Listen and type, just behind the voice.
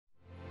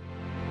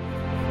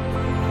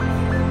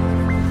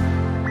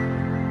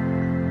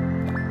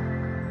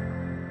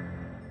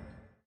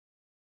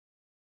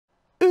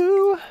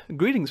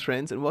Greetings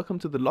friends and welcome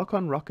to the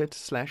lock-on rocket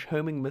 /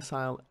 homing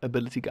missile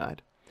ability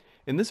guide.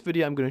 In this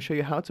video I'm going to show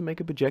you how to make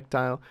a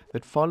projectile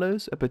that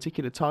follows a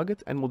particular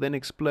target and will then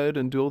explode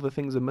and do all the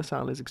things a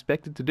missile is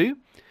expected to do.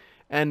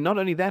 And not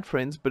only that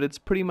friends, but it's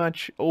pretty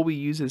much all we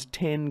use is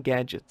 10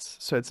 gadgets.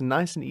 So it's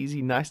nice and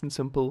easy, nice and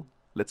simple.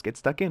 Let's get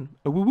stuck in.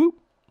 Ooooh.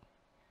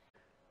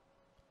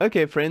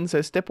 Okay friends,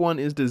 so step 1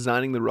 is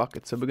designing the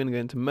rocket. So we're going to go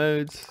into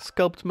modes,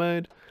 sculpt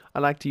mode. I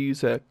like to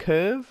use a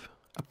curve.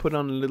 I put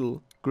on a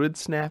little grid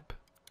snap.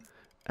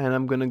 And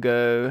I'm going to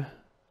go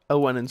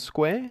L1 and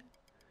square,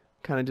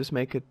 kind of just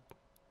make it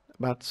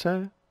about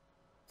so.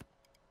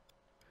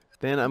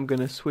 Then I'm going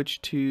to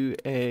switch to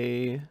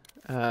a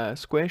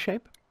square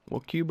shape, or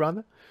cube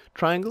rather,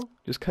 triangle,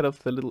 just cut off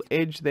the little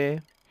edge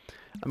there.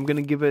 I'm going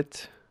to give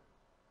it,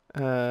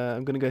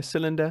 I'm going to go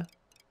cylinder.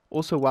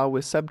 Also while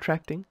we're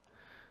subtracting,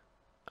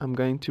 I'm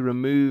going to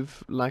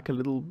remove like a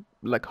little,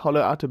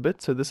 hollow out a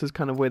bit, so this is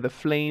kind of where the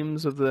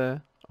flames of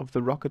the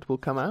rocket will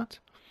come out.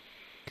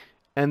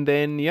 And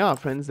then, yeah,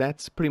 friends,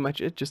 that's pretty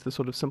much it. Just the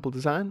sort of simple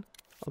design.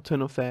 I'll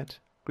turn off that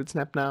grid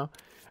snap now.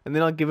 And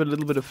then I'll give it a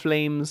little bit of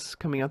flames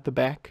coming out the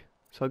back.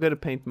 So I'll go to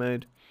paint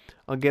mode.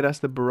 I'll get us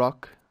the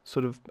Baroque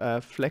sort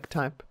of fleck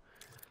type.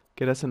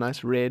 Get us a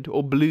nice red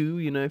or blue,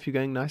 you know, if you're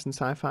going nice and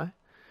sci-fi.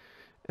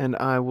 And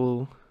I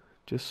will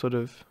just sort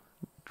of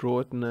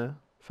draw it in a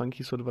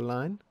funky sort of a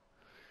line.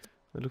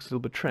 It looks a little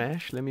bit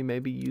trash. Let me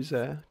maybe use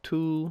a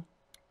tool,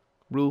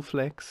 rule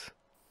flex.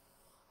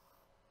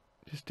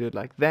 Just do it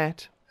like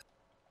that.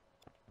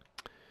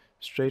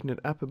 Straighten it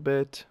up a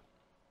bit.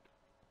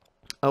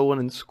 L1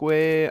 and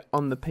square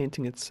on the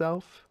painting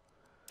itself.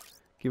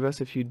 Give us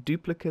a few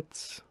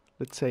duplicates.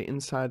 Let's say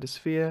inside a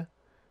sphere.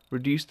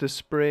 Reduce the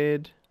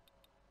spread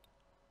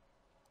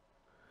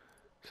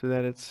so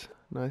that it's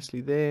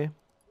nicely there.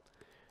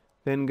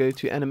 Then go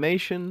to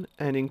animation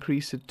and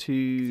increase it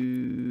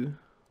to,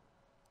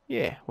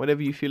 yeah,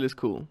 whatever you feel is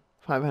cool.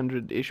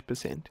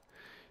 500-ish%.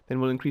 Then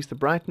we'll increase the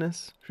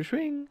brightness.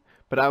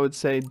 But I would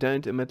say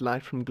don't emit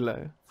light from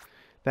glow.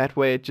 That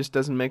way it just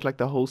doesn't make like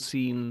the whole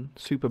scene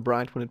super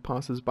bright when it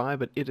passes by,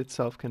 but it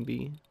itself can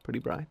be pretty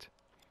bright.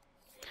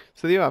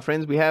 So there you are,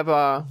 friends. We have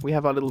our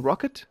little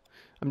rocket.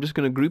 I'm just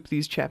going to group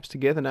these chaps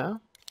together now.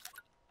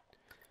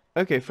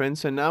 Okay, friends,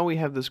 so now we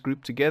have this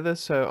group together,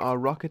 so our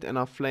rocket and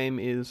our flame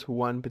is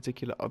one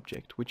particular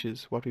object, which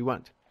is what we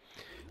want.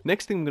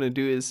 Next thing we're going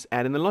to do is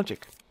add in the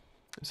logic.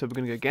 So we're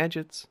going to go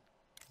gadgets,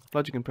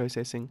 logic and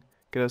processing,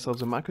 get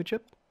ourselves a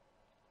microchip.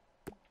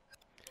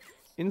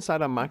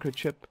 Inside our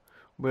microchip,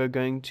 we're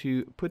going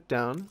to put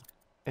down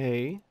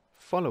a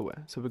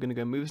follower. So we're going to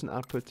go moves and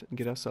output and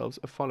get ourselves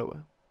a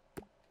follower.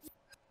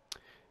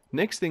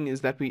 Next thing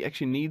is that we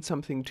actually need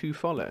something to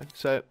follow.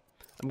 So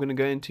I'm going to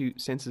go into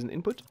sensors and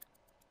input,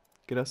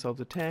 get ourselves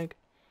a tag,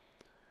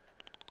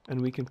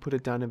 and we can put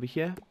it down over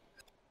here.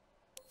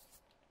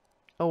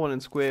 L1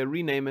 and square,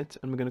 rename it,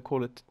 and we're going to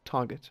call it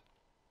target.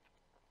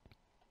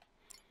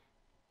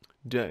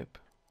 Dope.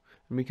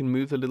 And we can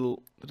move the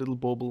little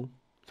bauble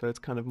so it's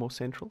kind of more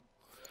central.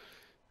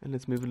 And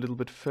let's move a little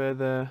bit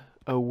further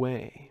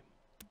away.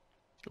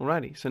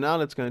 Alrighty, so now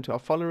let's go into our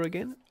follower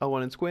again,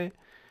 L1 and square,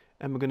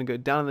 and we're going to go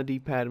down on the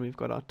D-pad and we've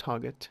got our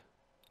target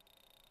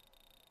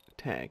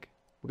tag.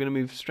 We're going to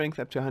move strength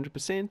up to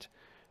 100%,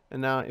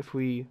 and now if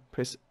we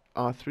press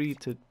R3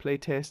 to play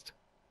test,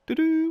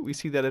 we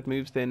see that it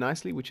moves there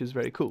nicely, which is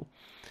very cool.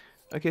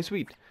 Okay,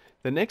 sweet.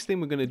 The next thing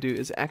we're going to do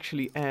is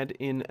actually add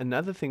in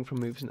another thing from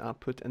moves and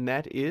output, and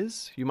that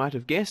is, you might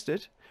have guessed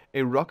it,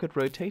 a rocket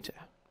rotator.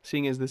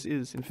 Seeing as this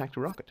is in fact a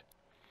rocket.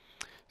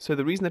 So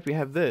the reason that we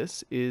have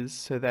this is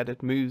so that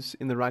it moves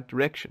in the right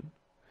direction.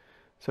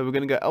 So we're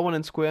going to go L1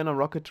 and square on our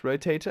rocket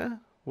rotator.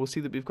 We'll see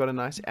that we've got a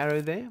nice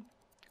arrow there.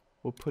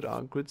 We'll put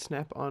our grid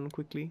snap on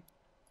quickly.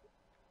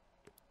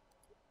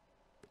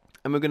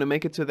 And we're going to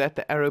make it so that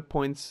the arrow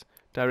points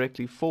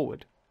directly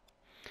forward.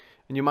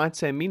 And you might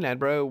say, mean lad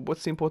bro,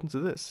 what's the importance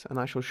of this? And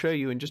I shall show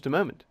you in just a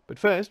moment. But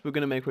first we're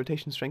going to make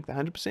rotation strength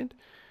 100%.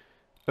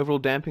 Overall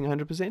damping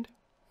 100%.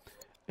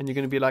 And you're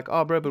going to be like,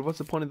 oh bro, but what's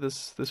the point of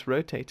this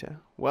rotator?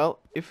 Well,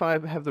 if I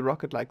have the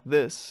rocket like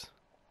this,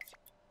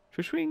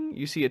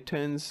 you see it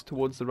turns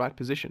towards the right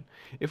position.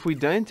 If we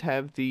don't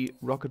have the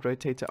rocket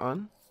rotator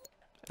on,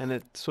 and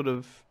it sort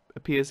of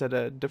appears at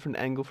a different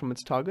angle from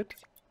its target,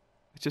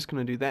 it's just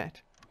going to do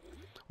that,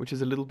 which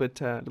is a little bit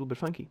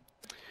funky.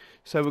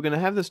 So we're going to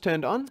have this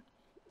turned on,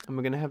 and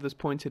we're going to have this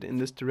pointed in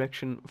this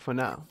direction for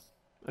now.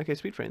 Okay,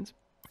 sweet friends.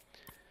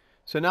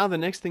 So now the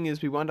next thing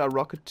is we want our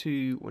rocket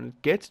to, when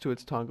it gets to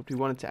its target, we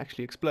want it to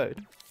actually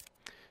explode.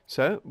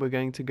 So we're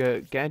going to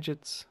go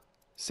gadgets,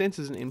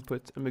 sensors and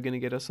input, and we're going to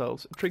get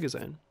ourselves a trigger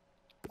zone.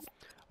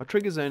 Our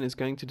trigger zone is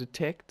going to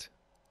detect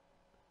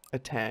a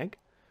tag.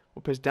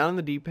 We'll press down on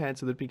the D-pad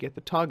so that we get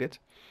the target.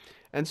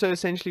 And so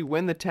essentially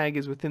when the tag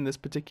is within this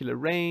particular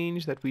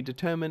range that we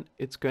determine,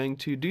 it's going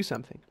to do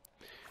something.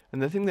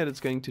 And the thing that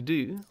it's going to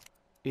do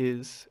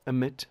is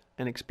emit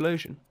an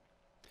explosion.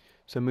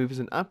 So move as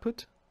an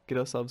output. Get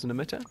ourselves an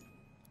emitter.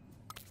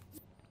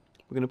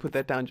 We're going to put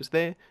that down just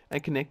there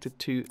and connect it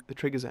to the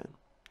trigger zone.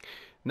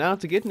 Now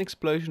to get an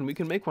explosion, we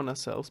can make one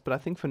ourselves, but I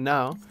think for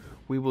now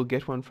we will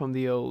get one from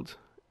the old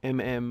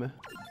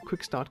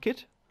quick start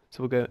kit.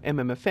 So we'll go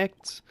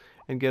effects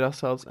and get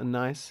ourselves a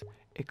nice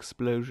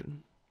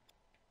explosion.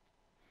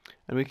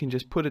 And we can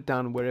just put it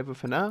down wherever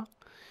for now.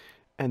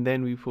 And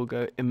then we will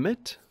go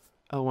emit,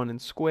 L1 in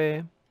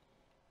square.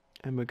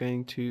 And we're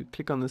going to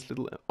click on this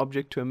little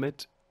object to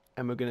emit.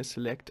 And we're going to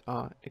select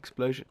our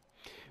explosion.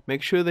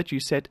 Make sure that you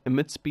set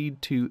emit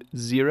speed to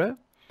 0.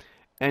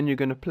 And you're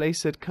going to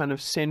place it kind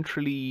of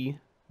centrally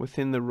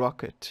within the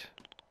rocket.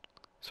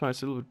 Sorry,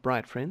 it's a little bit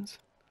bright, friends.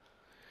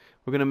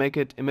 We're going to make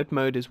it emit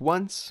mode is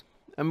once.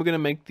 And we're going to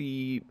make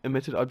the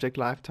emitted object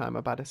lifetime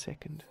about a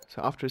second.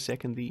 So after a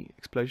second, the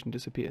explosion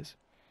disappears.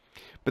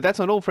 But that's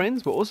not all,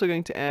 friends. We're also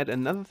going to add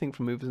another thing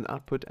from movers and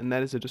output, and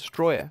that is a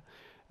destroyer.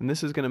 And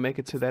this is going to make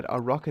it so that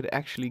our rocket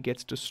actually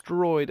gets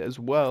destroyed as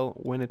well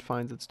when it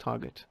finds its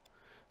target.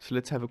 So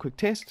let's have a quick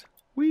test.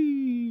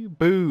 Whee!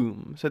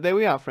 Boom! So there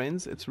we are,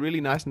 friends. It's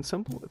really nice and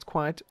simple. It's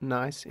quite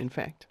nice, in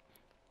fact.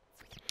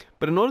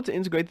 But in order to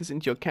integrate this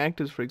into your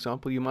characters, for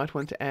example, you might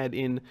want to add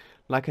in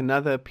like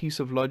another piece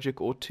of logic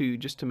or two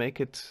just to make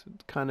it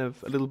kind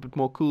of a little bit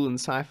more cool and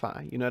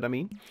sci-fi, you know what I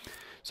mean?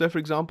 So for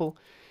example,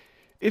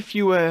 if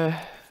you were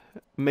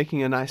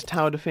making a nice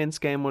tower defense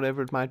game,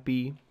 whatever it might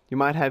be, you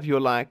might have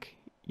your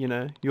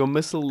your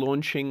missile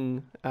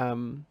launching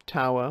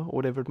tower or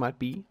whatever it might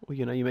be, or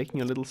you're making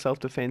your little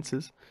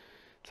self-defenses.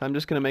 So I'm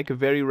just going to make a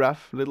very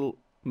rough little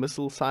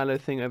missile silo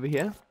thing over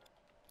here.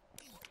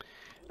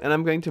 And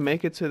I'm going to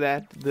make it so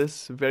that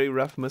this very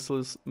rough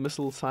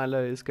missile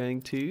silo is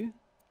going to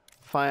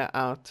fire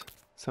out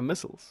some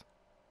missiles.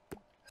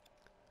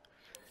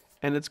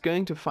 And it's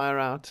going to fire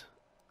out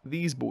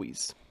these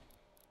boys.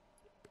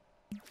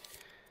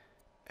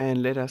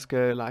 And let us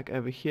go like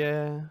over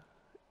here.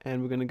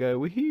 And we're going to go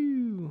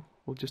woohoo.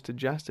 We'll just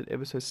adjust it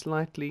ever so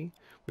slightly.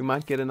 We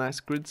might get a nice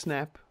grid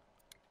snap.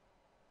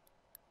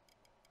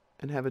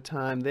 And have a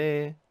time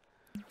there.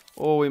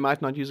 Or we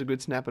might not use a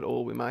grid snap at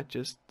all. We might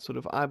just sort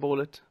of eyeball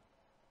it,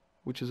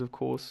 which is of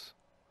course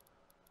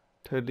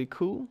totally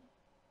cool.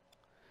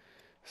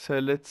 So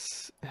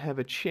let's have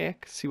a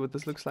check, see what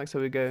this looks like. So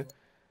we go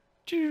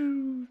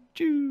choo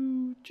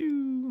choo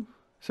choo.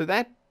 So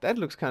that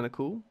looks kind of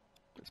cool.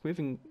 It's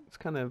moving. It's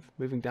kind of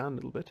moving down a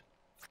little bit.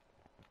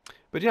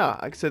 But yeah,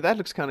 so that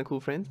looks kind of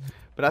cool, friends.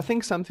 But I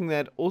think something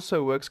that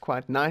also works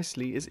quite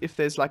nicely is if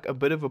there's like a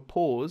bit of a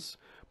pause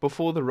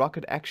before the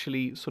rocket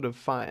actually sort of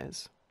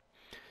fires.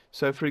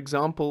 So for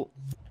example,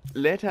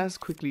 let us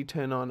quickly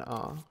turn on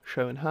our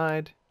show and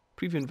hide,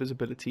 preview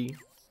invisibility.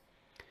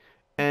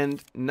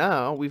 And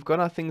now we've got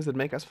our things that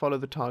make us follow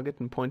the target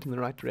and point in the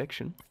right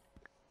direction.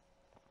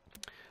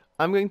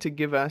 I'm going to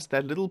give us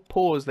that little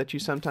pause that you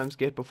sometimes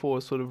get before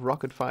a sort of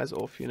rocket fires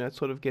off. It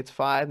sort of gets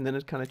fired and then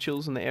it kind of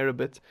chills in the air a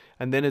bit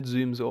and then it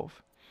zooms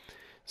off.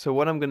 So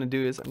what I'm going to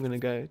do is I'm going to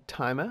go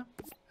timer.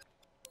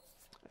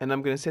 And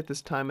I'm going to set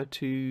this timer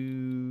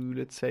to,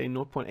 let's say,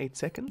 0.8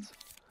 seconds.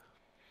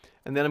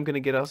 And then I'm going to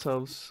get us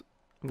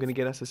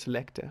a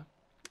selector.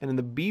 And in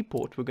the B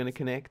port, we're going to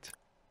connect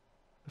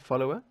the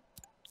follower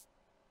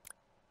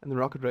and the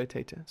rocket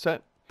rotator. So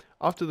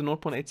after the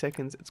 0.8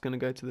 seconds, it's going to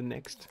go to the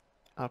next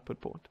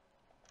output port.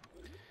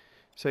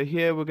 So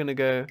here we're going to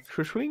go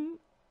swing,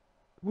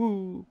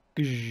 woo,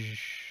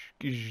 gish,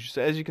 gish.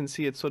 So as you can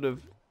see, it sort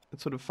of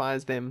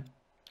fires them,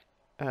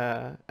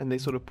 and they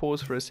sort of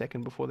pause for a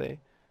second before they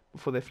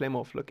flame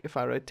off. Look, if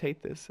I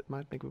rotate this, it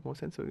might make a bit more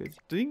sense. So it goes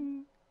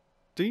ding,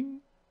 ding,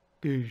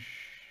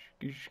 gish,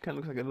 gish. Kind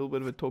of looks like a little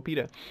bit of a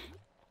torpedo.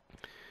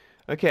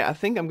 Okay, I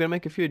think I'm going to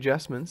make a few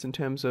adjustments in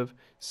terms of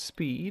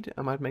speed.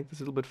 I might make this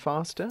a little bit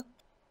faster.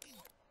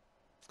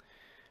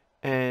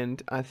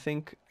 And I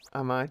think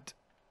I might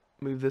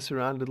move this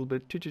around a little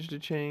bit.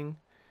 Cha-cha-cha-ching.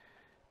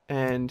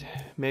 And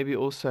maybe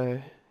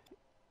also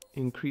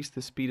increase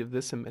the speed of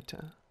this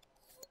emitter.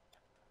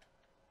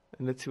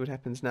 And let's see what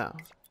happens now.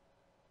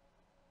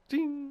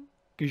 Ding.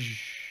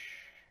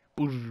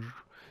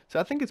 So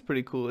I think it's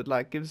pretty cool. It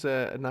like gives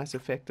a nice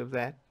effect of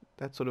that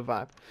sort of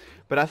vibe.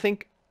 But I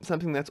think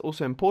something that's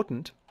also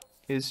important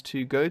is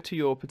to go to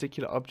your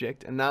particular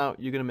object and now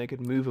you're going to make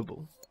it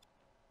movable.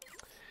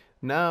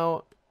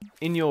 Now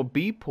in your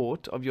B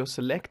port of your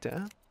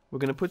selector, we're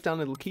going to put down a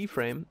little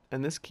keyframe,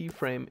 and this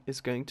keyframe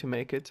is going to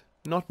make it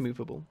not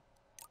movable.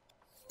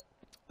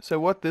 So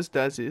what this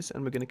does is,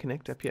 and we're going to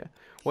connect up here,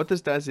 what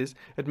this does is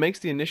it makes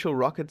the initial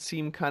rocket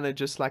seem kind of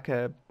just like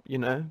a,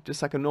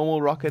 just like a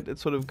normal rocket. It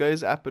sort of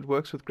goes up, it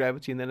works with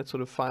gravity, and then it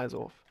sort of fires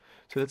off.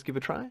 So let's give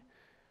it a try.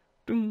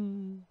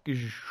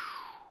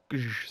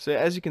 So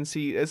as you can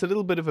see, there's a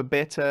little bit of a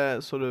better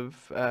sort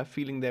of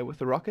feeling there with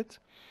the rocket.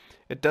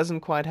 It doesn't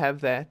quite have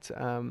that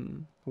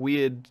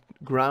weird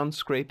ground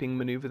scraping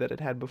maneuver that it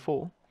had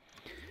before.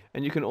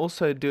 And you can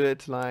also do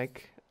it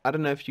like, I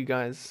don't know if you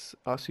guys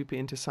are super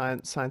into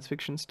science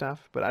fiction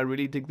stuff, but I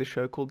really dig the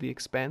show called The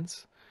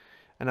Expanse.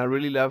 And I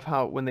really love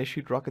how when they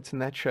shoot rockets in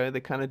that show, they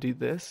kind of do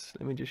this.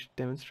 Let me just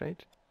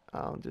demonstrate.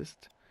 I'll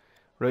just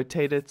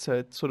rotate it so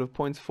it sort of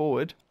points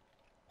forward.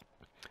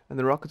 And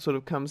the rocket sort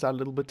of comes out a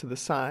little bit to the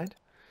side.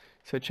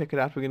 So check it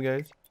out. We're gonna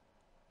go.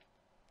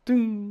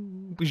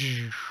 Ding,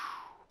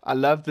 I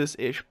love this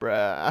ish,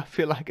 bruh. I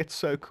feel like it's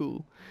so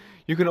cool.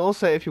 You can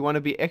also, if you want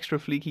to be extra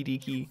fleeky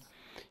deaky,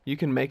 you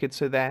can make it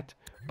so that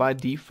by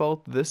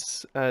default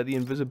this the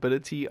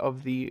invisibility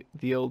of the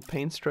old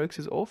paint strokes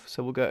is off.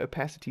 So we'll go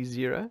opacity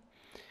 0,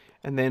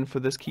 and then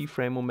for this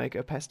keyframe we'll make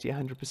opacity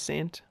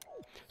 100%,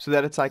 so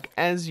that it's like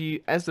as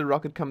the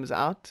rocket comes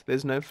out,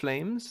 there's no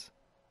flames,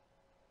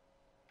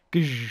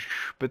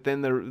 but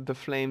then the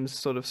flames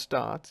sort of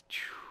start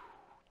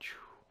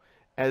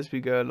as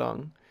we go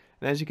along,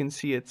 and as you can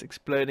see, it's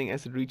exploding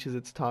as it reaches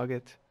its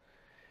target.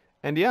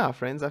 And yeah,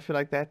 friends, I feel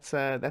like that's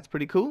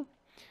pretty cool.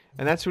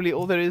 And that's really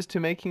all there is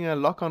to making a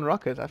lock-on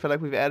rocket. I feel like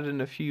we've added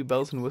in a few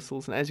bells and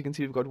whistles, and as you can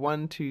see, we've got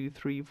 1, 2,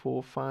 3,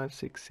 4, 5,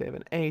 6,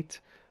 7, 8,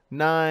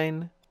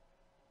 9,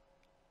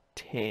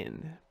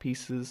 10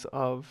 pieces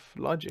of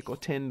logic, or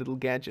 10 little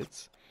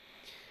gadgets,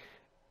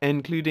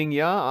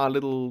 including our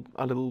little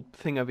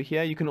thing over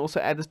here. You can also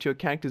add this to your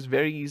characters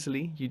very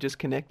easily. You just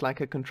connect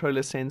like a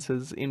controller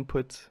sensor's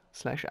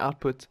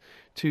input/output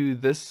to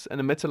this, an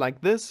emitter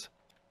like this,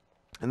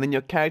 and then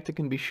your character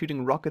can be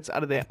shooting rockets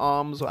out of their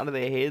arms or out of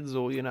their heads,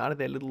 or out of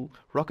their little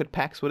rocket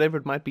packs, whatever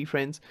it might be,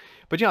 friends.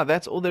 But yeah,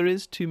 that's all there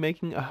is to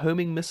making a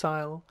homing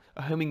missile,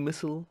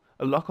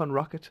 a lock-on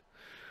rocket,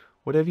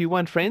 whatever you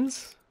want,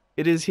 friends.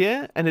 It is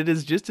here, and it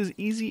is just as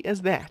easy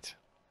as that.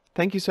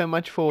 Thank you so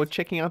much for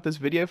checking out this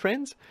video,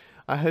 friends.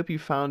 I hope you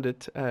found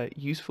it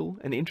useful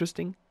and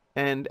interesting.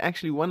 And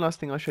actually, one last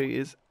thing I'll show you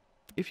is,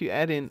 if you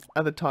add in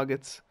other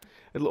targets,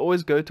 it'll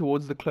always go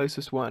towards the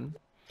closest one.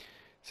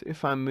 So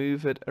if I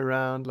move it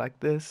around like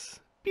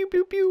this, pew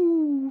pew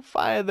pew,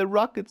 fire the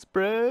rockets,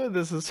 bro.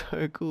 This is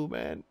so cool,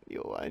 man.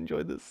 Yo, I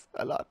enjoyed this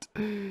a lot.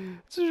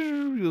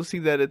 You'll see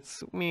that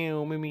it's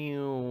meow meow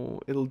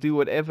meow. It'll do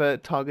whatever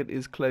target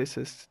is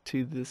closest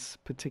to this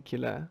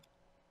particular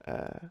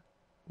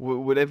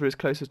whatever is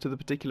closest to the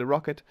particular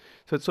rocket.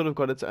 So it's sort of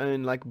got its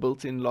own like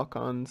built-in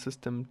lock-on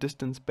system,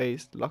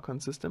 distance-based lock-on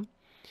system.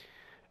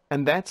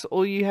 And that's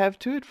all you have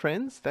to it,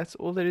 friends. That's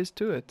all there is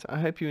to it.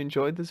 I hope you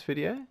enjoyed this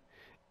video.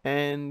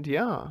 And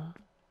yeah,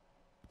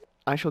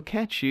 I shall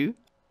catch you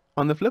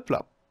on the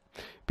flip-flop.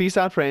 Peace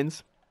out,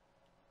 friends.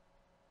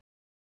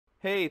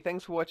 Hey,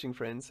 thanks for watching,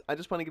 friends. I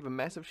just want to give a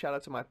massive shout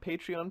out to my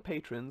Patreon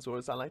patrons, or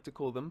as I like to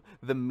call them,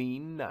 the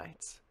Mean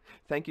Knights.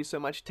 Thank you so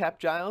much, Tap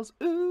Giles.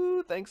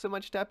 Ooh, thanks so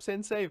much, Tap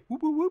Sensei.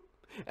 Whoop whoop whoop.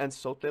 And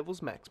Salt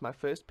Levels Max, my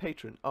first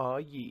patron. Ah,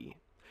 ye.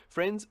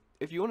 Friends,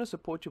 if you want to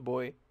support your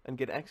boy and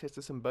get access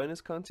to some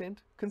bonus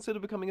content, consider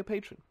becoming a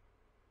patron.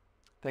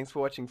 Thanks for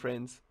watching,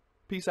 friends.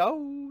 Peace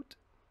out.